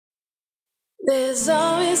There's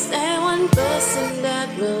always that one person that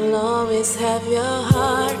will always have your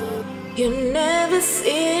heart. You never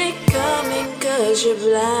see it coming cause you're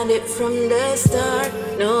blinded from the start.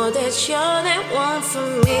 Know that you're that one for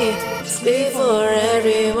me. Speak for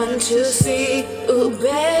everyone to see. Ooh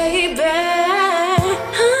baby,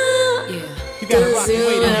 cause you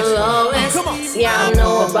will always. Yeah, I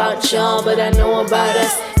know about y'all, but I know about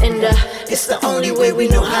us. And it's the only way we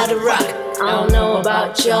know how to rock. I don't know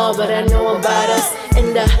about y'all, but I know about us.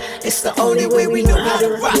 And it's the only way we know how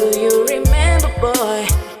to rock. Do you remember, boy?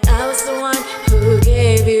 I was the one who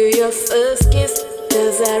gave you your first kiss.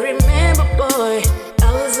 Cause I remember, boy,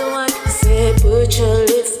 I was the one who said put your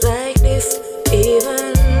lips like this.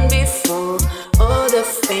 Even before all the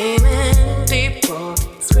fame and people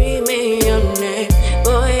screaming your name.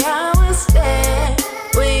 Boy, I was there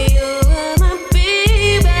when you were my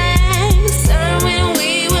baby. Started when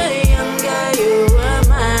we were younger, you were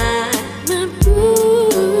mine, my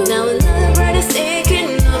boo. Now another brother's taking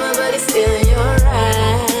over, but it's still in your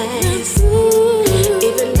eyes.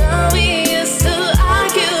 Even though we used to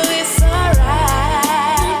argue, it's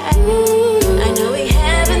alright. I know we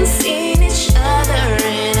haven't seen each other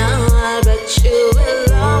in a while, but you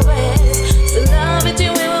will always still love it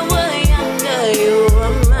when we were younger, you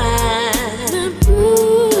were mine, my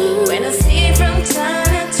boo. When I see it from time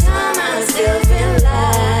to time, I still feel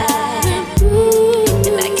like, my boo.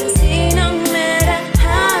 And I can see no matter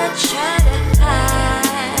how I try to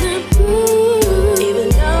hide, my boo. Even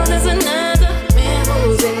though there's another man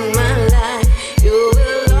who's in my life, you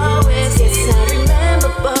will always. Yes, I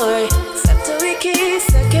remember, boy. After we kiss,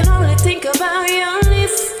 I can only think about your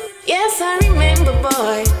lips. Yes, I remember,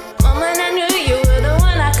 boy.